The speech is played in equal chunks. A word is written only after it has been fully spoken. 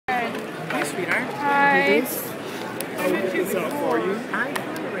sweetheart. Hi. I'll look this up for you. I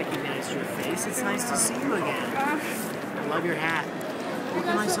recognize your face. It's nice to see you again. I love your hat. What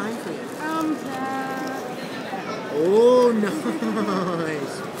can I sign for you? Oh,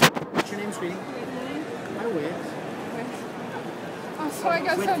 nice. What's your name, sweetie? Hi, Whit. Oh, so I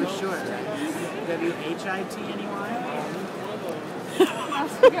got Whit some. for short. W-H-I-T-N-E-Y?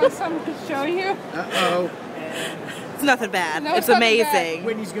 I got something to show you. Uh-oh. It's nothing bad. No, it's it's nothing amazing.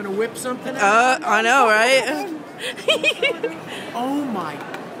 Whitney's gonna whip something out? I know, right? Oh my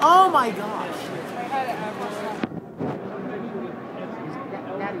gosh. I had it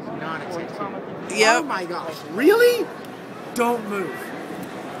That is not a tattoo. Yep. Oh my gosh. Really? Don't move.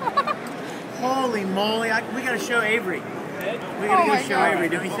 Holy moly. We gotta show Avery. We gotta go show Avery,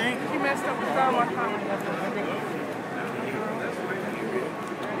 don't you think? You messed up the phone one time.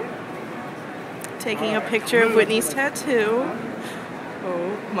 Taking a picture of Whitney's tattoo.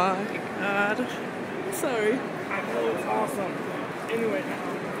 Oh my god. Sorry. I know it's awesome. Anyway.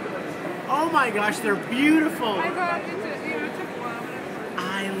 Oh my gosh, they're beautiful. I thought it took a while.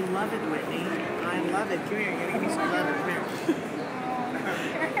 I love it, Whitney. I love it. Come here, you gotta give me some love. Come here.